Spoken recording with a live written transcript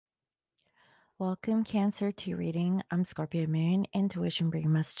Welcome, Cancer, to your reading. I'm Scorpio Moon. Intuition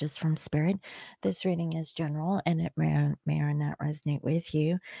bring messages from Spirit. This reading is general and it may or not resonate with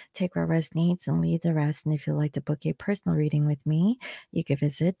you. Take what resonates and leave the rest. And if you'd like to book a personal reading with me, you can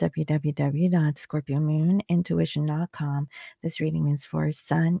visit www.scorpiomoonintuition.com. This reading is for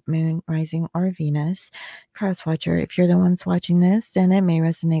Sun, Moon, Rising, or Venus. Crosswatcher, if you're the ones watching this, then it may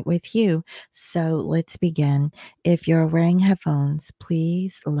resonate with you. So let's begin. If you're wearing headphones,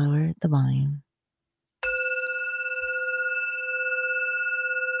 please lower the volume.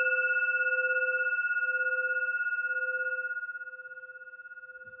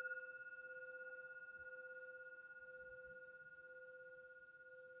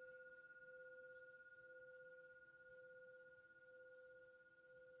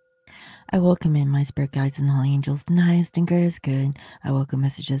 I welcome in my spirit guides and holy angels, the highest and greatest good. I welcome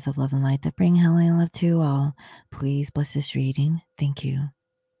messages of love and light that bring healing and love to all. Please bless this reading. Thank you.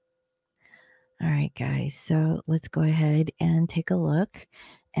 All right, guys. So let's go ahead and take a look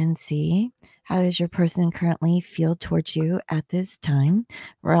and see how does your person currently feel towards you at this time.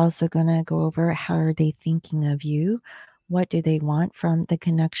 We're also going to go over how are they thinking of you, what do they want from the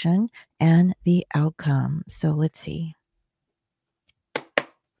connection, and the outcome. So let's see.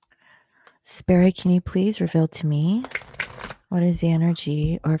 Spirit, can you please reveal to me what is the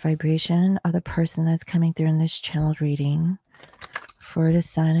energy or vibration of the person that's coming through in this channel reading for the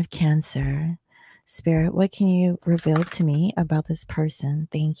sign of Cancer? Spirit, what can you reveal to me about this person?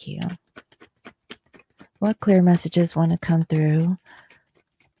 Thank you. What clear messages want to come through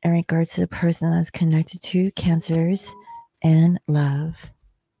in regards to the person that's connected to Cancers and love?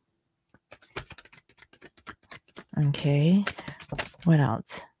 Okay. What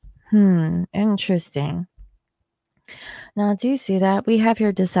else? Interesting. Now, do you see that? We have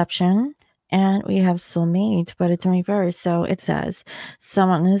here deception and we have soulmate, but it's in reverse. So it says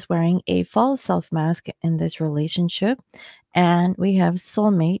someone is wearing a false self mask in this relationship. And we have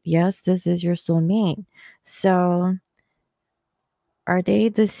soulmate. Yes, this is your soulmate. So are they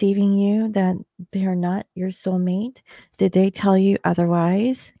deceiving you that they're not your soulmate? Did they tell you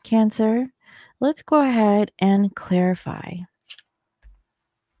otherwise, Cancer? Let's go ahead and clarify.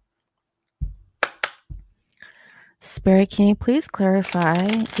 Spirit, can you please clarify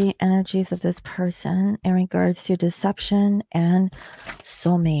the energies of this person in regards to deception and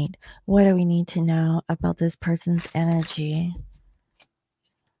soulmate? What do we need to know about this person's energy?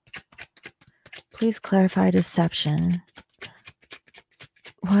 Please clarify deception.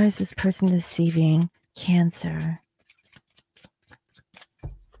 Why is this person deceiving Cancer?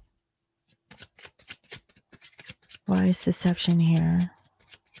 Why is deception here?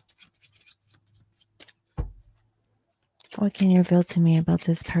 What can you reveal to me about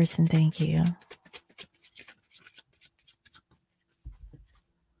this person? Thank you.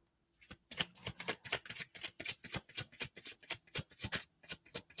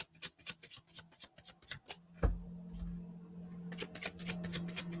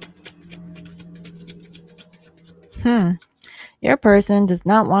 Your person does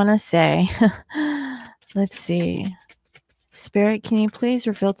not want to say. Let's see. Spirit, can you please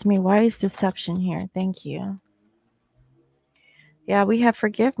reveal to me why is deception here? Thank you. Yeah, we have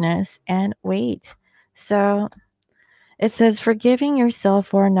forgiveness and wait. So it says forgiving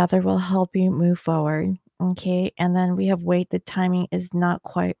yourself or another will help you move forward. Okay. And then we have wait. The timing is not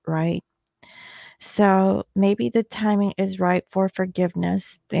quite right. So maybe the timing is right for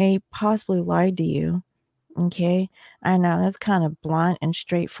forgiveness. They possibly lied to you. Okay. I know that's kind of blunt and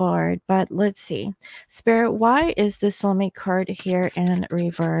straightforward, but let's see. Spirit, why is the soulmate card here in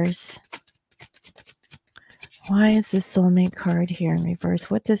reverse? Why is the soulmate card here in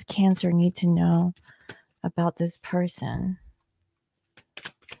reverse? What does Cancer need to know about this person?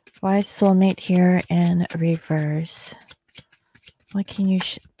 Why is soulmate here in reverse? What can you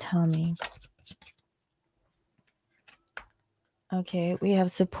tell me? Okay, we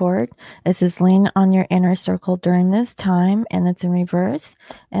have support. It says lean on your inner circle during this time, and it's in reverse.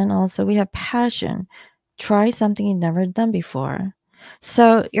 And also we have passion. Try something you've never done before.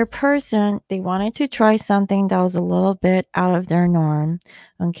 So your person, they wanted to try something that was a little bit out of their norm,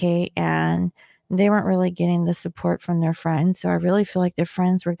 okay? And they weren't really getting the support from their friends. So I really feel like their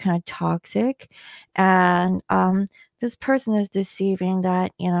friends were kind of toxic. And this person is deceiving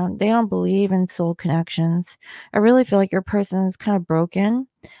that, they don't believe in soul connections. I really feel like your person is kind of broken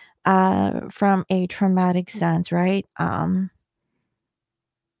from a traumatic sense, right?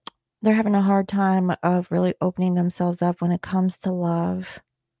 They're having a hard time of really opening themselves up when it comes to love.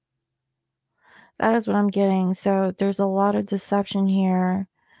 That is what I'm getting. So there's a lot of deception here,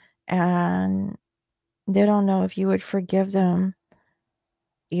 and they don't know if you would forgive them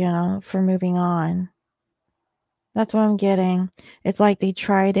for moving on. That's what I'm getting. It's like they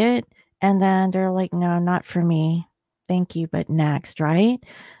tried it and then they're like, no, not for me. Thank you, but next, right?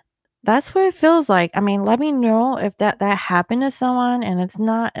 That's what it feels like. I mean, let me know if that happened to someone and it's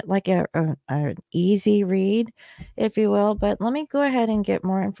not like a easy read, if you will. But let me go ahead and get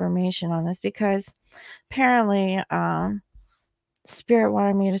more information on this because apparently, Spirit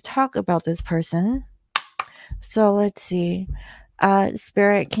wanted me to talk about this person. So let's see.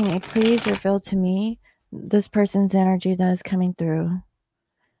 Spirit, can you please reveal to me this person's energy that is coming through?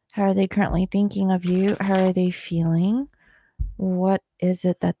 How are they currently thinking of you? How are they feeling? What is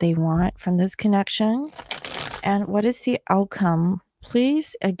it that they want from this connection? And what is the outcome?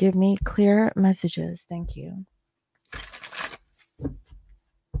 Please give me clear messages. Thank you.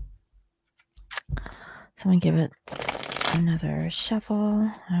 Someone give it another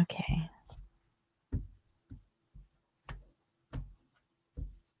shuffle. Okay.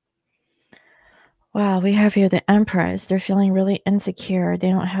 Wow, we have here the Empress. They're feeling really insecure. They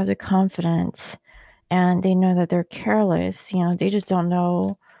don't have the confidence and they know that they're careless. They just don't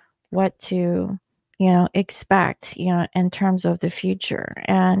know what to, expect, in terms of the future.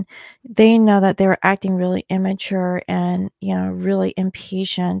 And they know that they were acting really immature and, really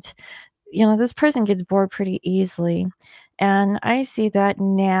impatient. This person gets bored pretty easily. And I see that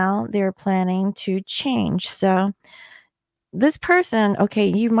now they're planning to change. So, this person, okay,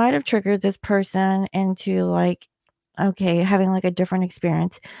 you might have triggered this person into like, okay, having like a different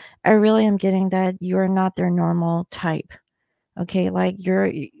experience. I really am getting that you're not their normal type. Okay, like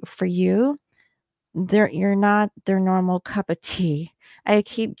for you, you're not their normal cup of tea. I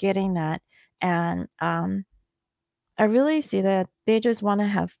keep getting that. And I really see that they just want to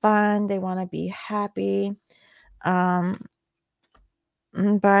have fun, they want to be happy. Um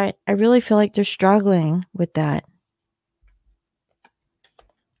but I really feel like they're struggling with that.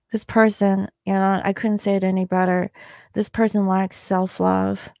 This person, I couldn't say it any better. This person lacks self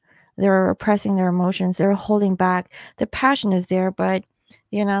love. They're repressing their emotions. They're holding back. The passion is there, but,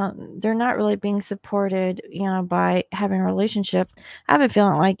 they're not really being supported, by having a relationship. I have a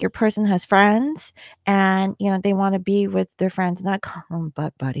feeling like your person has friends and, they want to be with their friends, not call them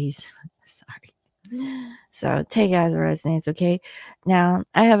butt buddies. Sorry. So take it as it resonates, okay? Now,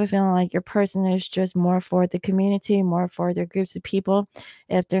 I have a feeling like your person is just more for the community, more for their groups of people.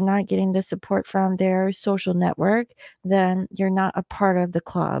 If they're not getting the support from their social network, then you're not a part of the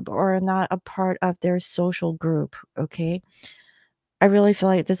club or not a part of their social group, okay? I really feel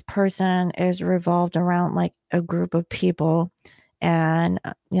like this person is revolved around like a group of people and,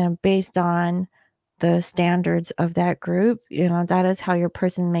 based on the standards of that group, that is how your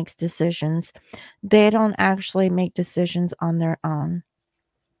person makes decisions. They don't actually make decisions on their own.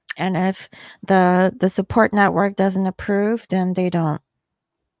 And if the support network doesn't approve, then they don't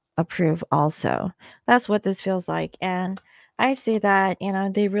approve also. That's what this feels like. And I see that,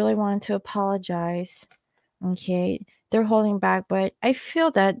 they really want to apologize. Okay. They're holding back, but I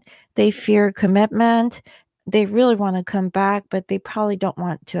feel that they fear commitment. They really want to come back, but they probably don't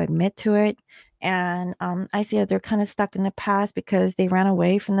want to admit to it. And I see that they're kind of stuck in the past because they ran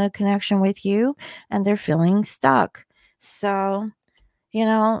away from the connection with you and they're feeling stuck. So, you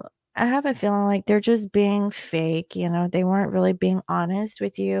know, I have a feeling like they're just being fake, they weren't really being honest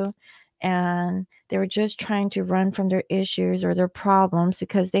with you and they were just trying to run from their issues or their problems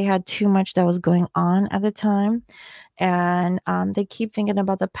because they had too much that was going on at the time and they keep thinking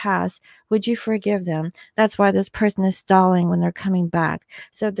about the past. Would you forgive them? That's why this person is stalling when they're coming back.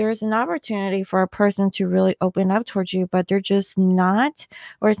 So there's an opportunity for a person to really open up towards you, but they're just not,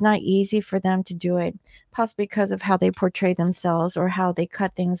 or it's not easy for them to do it, possibly because of how they portray themselves or how they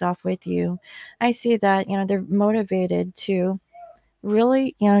cut things off with you. I see that, they're motivated to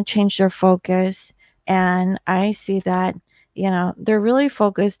really, change their focus. And I see that, they're really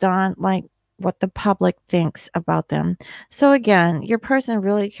focused on like what the public thinks about them. So again, your person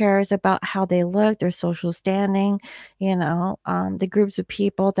really cares about how they look, their social standing, the groups of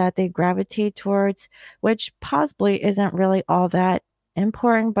people that they gravitate towards, which possibly isn't really all that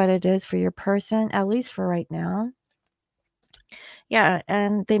important, but it is for your person, at least for right now. Yeah,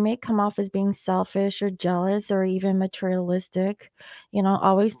 and they may come off as being selfish or jealous or even materialistic,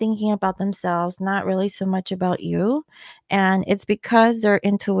 always thinking about themselves, not really so much about you. And it's because their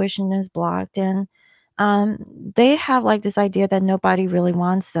intuition is blocked and they have like this idea that nobody really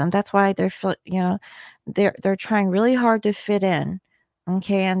wants them. That's why they're trying really hard to fit in,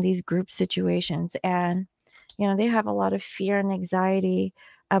 okay, in these group situations. And they have a lot of fear and anxiety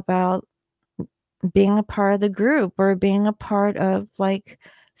about being a part of the group or being a part of like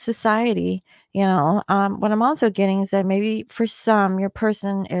society. What I'm also getting is that maybe for some, your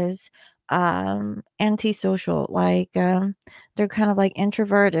person is antisocial, like they're kind of like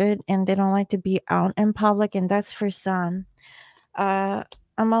introverted and they don't like to be out in public, and that's for some. uh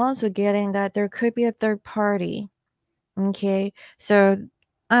I'm also getting that there could be a third party. Okay. So,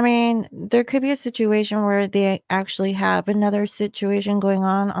 I mean, there could be a situation where they actually have another situation going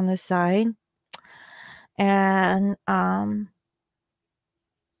on the side. And what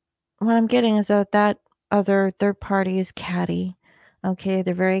I'm getting is that that other third party is catty. Okay.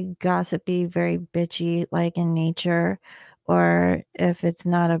 They're very gossipy, very bitchy, like in nature. Or if it's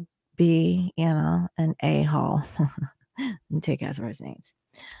not a B, an a hole. And take as first names.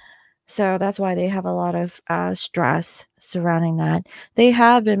 So that's why they have a lot of stress surrounding that. They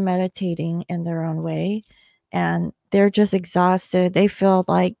have been meditating in their own way and they're just exhausted. They feel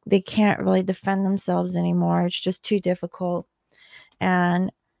like they can't really defend themselves anymore. It's just too difficult.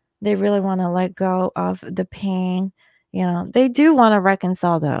 And they really want to let go of the pain. They do want to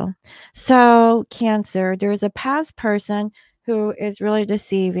reconcile though. So, Cancer, there's a past person who is really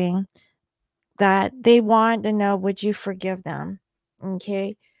deceiving that they want to know, would you forgive them?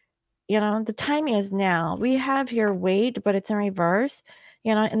 Okay. The timing is now. We have here wait, but it's in reverse.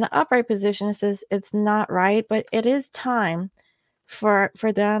 In the upright position, it says it's not right, but it is time for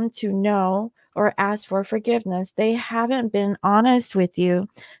them to know or ask for forgiveness. They haven't been honest with you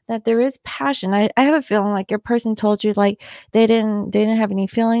that there is passion. I have a feeling like your person told you like they didn't have any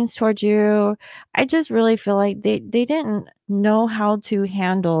feelings towards you. I just really feel like they didn't know how to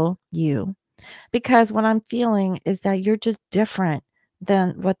handle you, because what I'm feeling is that you're just different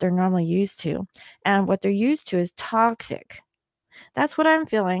than what they're normally used to. And what they're used to is toxic. That's what I'm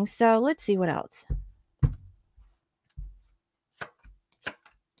feeling. So let's see what else.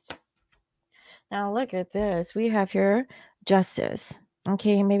 Now look at this. We have here justice.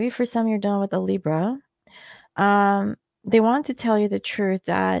 Okay, maybe for some you're done with a Libra. They want to tell you the truth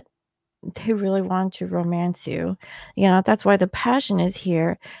that they really want to romance you. That's why the passion is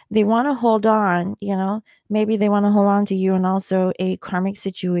here. They want to hold on, maybe they want to hold on to you and also a karmic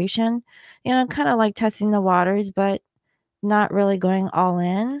situation, kind of like testing the waters, but not really going all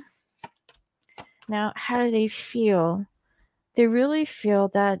in. Now, how do they feel? They really feel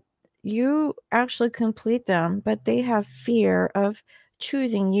that you actually complete them, but they have fear of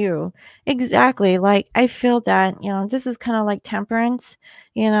choosing you. Exactly. Like I feel that, this is kind of like temperance,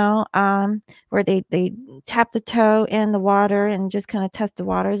 where they tap the toe in the water and just kind of test the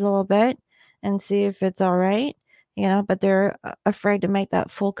waters a little bit and see if it's all right. But they're afraid to make that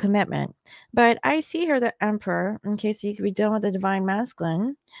full commitment. But I see here the emperor, in case you could be done with the divine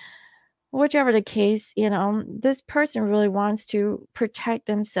masculine. Whichever the case, this person really wants to protect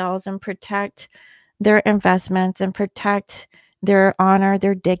themselves and protect their investments and protect their honor,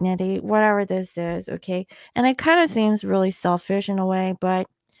 their dignity, whatever this is, okay? And it kind of seems really selfish in a way, but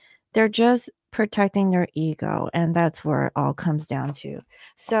they're just protecting their ego, and that's where it all comes down to.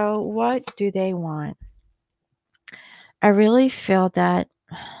 So, what do they want? I really feel that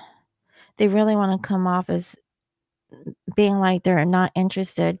they really want to come off as being like they're not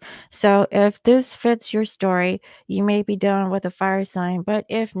interested. So if this fits your story, you may be dealing with a fire sign, but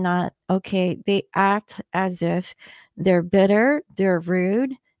if not, okay, they act as if they're bitter, they're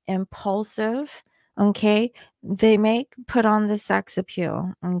rude, impulsive, okay? They may put on the sex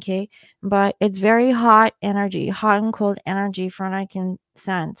appeal, okay? But it's very hot energy, hot and cold energy from what I can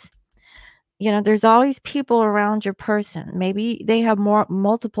sense. There's always people around your person. Maybe they have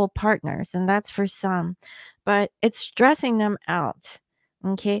multiple partners, and that's for some, but it's stressing them out.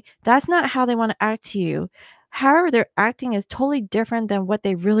 Okay. That's not how they want to act to you. However, their acting is totally different than what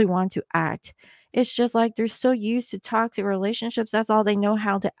they really want to act. It's just like they're so used to toxic relationships. That's all they know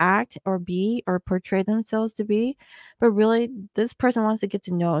how to act or be or portray themselves to be. But really, this person wants to get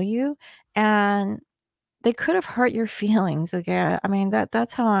to know you, and they could have hurt your feelings, okay? I mean,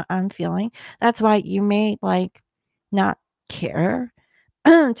 that's how I'm feeling. That's why you may, like, not care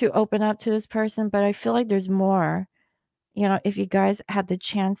to open up to this person, but I feel like there's more, if you guys had the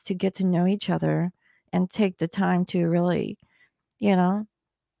chance to get to know each other and take the time to really, you know,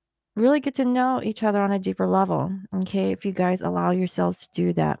 really get to know each other on a deeper level, okay? If you guys allow yourselves to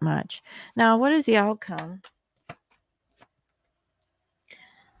do that much. Now, what is the outcome?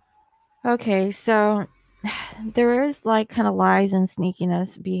 Okay, so there is like kind of lies and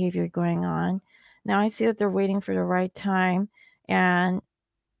sneakiness behavior going on. Now I see that they're waiting for the right time, and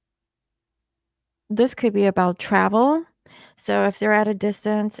this could be about travel. So if they're at a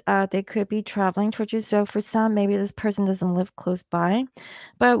distance, they could be traveling towards you. So for some, maybe this person doesn't live close by.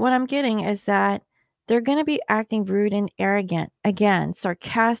 But what I'm getting is that they're going to be acting rude and arrogant. Again,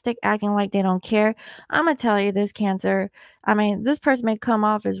 sarcastic, acting like they don't care. I'm going to tell you this, Cancer. I mean, this person may come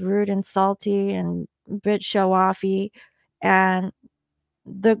off as rude and salty and a bit show offy. And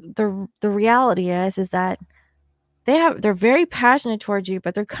the reality is that they're very passionate towards you,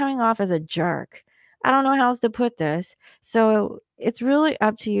 but they're coming off as a jerk. I don't know how else to put this. So it's really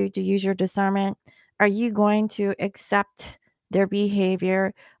up to you to use your discernment. Are you going to accept their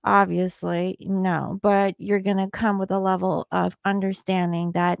behavior? Obviously, no, but you're going to come with a level of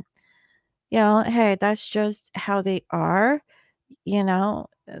understanding that, hey, that's just how they are. You're not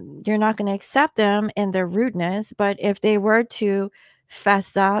going to accept them in their rudeness, but if they were to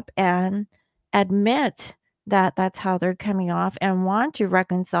fess up and admit that that's how they're coming off and want to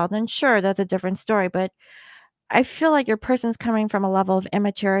reconcile, then sure, that's a different story. But I feel like your person's coming from a level of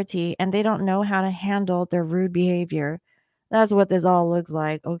immaturity and they don't know how to handle their rude behavior. That's what this all looks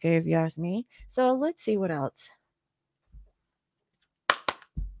like, okay, if you ask me. So let's see what else.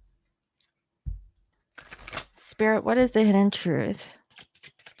 Spirit, what is the hidden truth?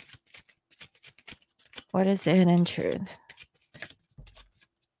 What is the hidden truth?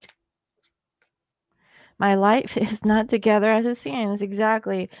 My life is not together as it seems.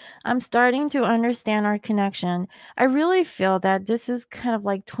 Exactly. I'm starting to understand our connection. I really feel that this is kind of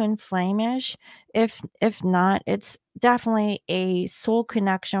like twin flame-ish. If not, it's definitely a soul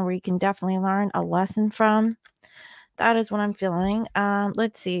connection where you can definitely learn a lesson from. That is what I'm feeling.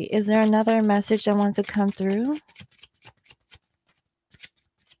 Let's see. Is there another message that wants to come through?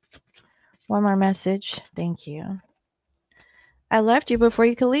 One more message. Thank you. I left you before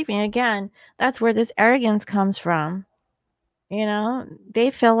you could leave me. Again, that's where this arrogance comes from. They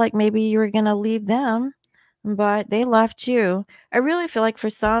feel like maybe you were going to leave them, but they left you. I really feel like for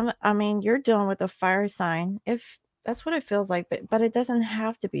some, I mean, you're dealing with a fire sign. If that's what it feels like, but it doesn't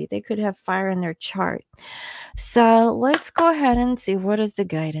have to be. They could have fire in their chart. So let's go ahead and see what is the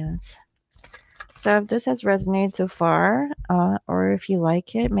guidance. So if this has resonated so far, or if you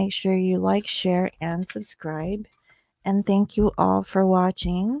like it, make sure you like, share, and subscribe. And thank you all for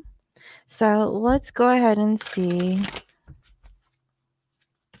watching. So let's go ahead and see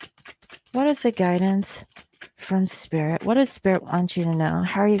what is the guidance from Spirit. What does Spirit want you to know?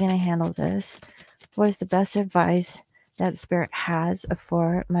 How are you going to handle this? What is the best advice that Spirit has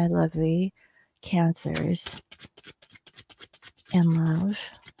for my lovely Cancers in love?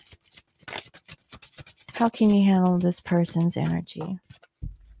 How can you handle this person's energy?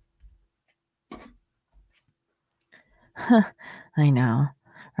 I know,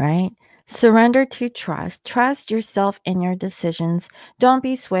 right? Surrender to trust. Trust yourself in your decisions. Don't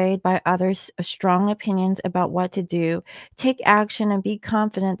be swayed by others' strong opinions about what to do. Take action and be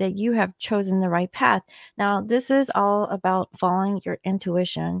confident that you have chosen the right path. Now, this is all about following your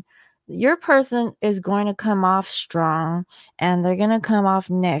intuition. Your person is going to come off strong and they're going to come off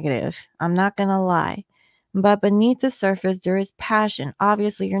negative. I'm not going to lie. But beneath the surface, there is passion.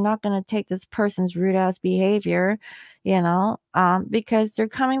 Obviously, you're not going to take this person's rude ass behavior, because they're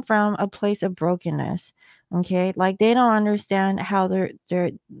coming from a place of brokenness. Okay, like they don't understand how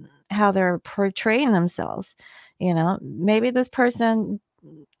they're portraying themselves. Maybe this person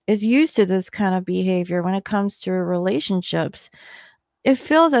is used to this kind of behavior when it comes to relationships. It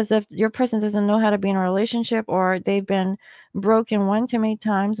feels as if your person doesn't know how to be in a relationship, or they've been broken one too many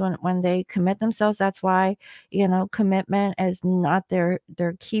times when they commit themselves. That's why, commitment is not their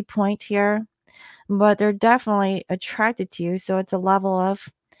key point here, but they're definitely attracted to you. So it's a level of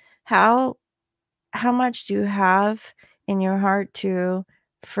how how much do you have in your heart to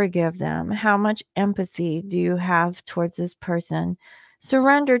forgive them? How much empathy do you have towards this person?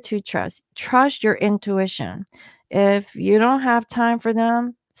 Surrender to trust. Trust your intuition. If you don't have time for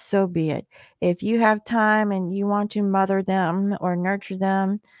them, so be it. If you have time and you want to mother them or nurture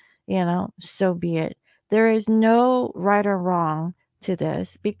them, so be it. There is no right or wrong to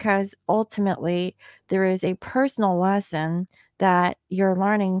this, because ultimately there is a personal lesson that you're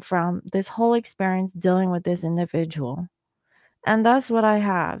learning from this whole experience dealing with this individual. And that's what I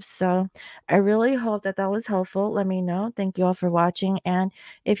have. So I really hope that that was helpful. Let me know. Thank you all for watching. And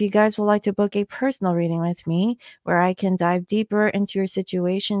if you guys would like to book a personal reading with me where I can dive deeper into your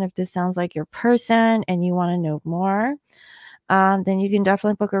situation, if this sounds like your person and you want to know more, then you can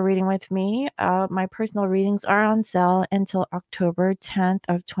definitely book a reading with me. My personal readings are on sale until October 10th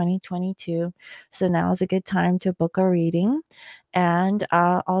of 2022. So now is a good time to book a reading. And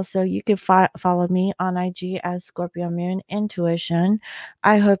also, you can follow me on IG as Scorpio Moon Intuition.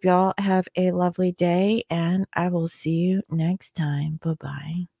 I hope y'all have a lovely day, and I will see you next time.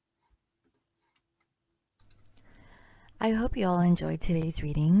 Bye-bye. I hope you all enjoyed today's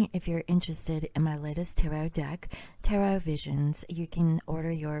reading. If you're interested in my latest tarot deck, Tarot Visions, you can order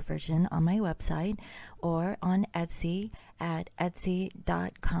your version on my website or on Etsy at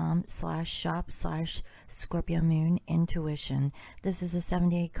etsy.com/shop/Scorpio Moon Intuition. This is a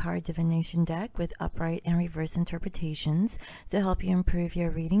 78 card divination deck with upright and reverse interpretations to help you improve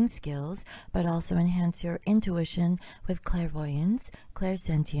your reading skills, but also enhance your intuition with clairvoyance,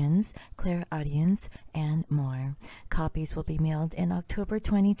 clairsentience, clairaudience, and more. Copies will be mailed in October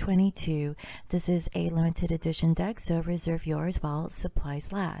 2022. This is a limited edition deck, so reserve yours while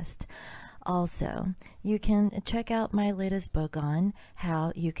supplies last. Also, you can check out my latest book on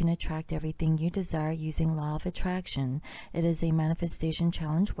how you can attract everything you desire using Law of Attraction. It is a manifestation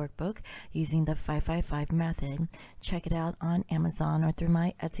challenge workbook using the 555 method. Check it out on Amazon or through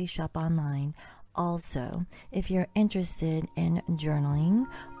my Etsy shop online. Also, if you're interested in journaling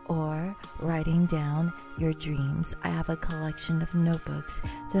or writing down your dreams, I have a collection of notebooks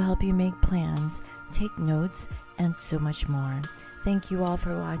to help you make plans, take notes, and so much more. Thank you all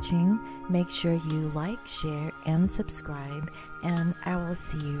for watching. Make sure you like, share, and subscribe, and I will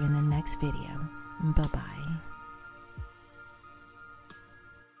see you in the next video. Bye-bye.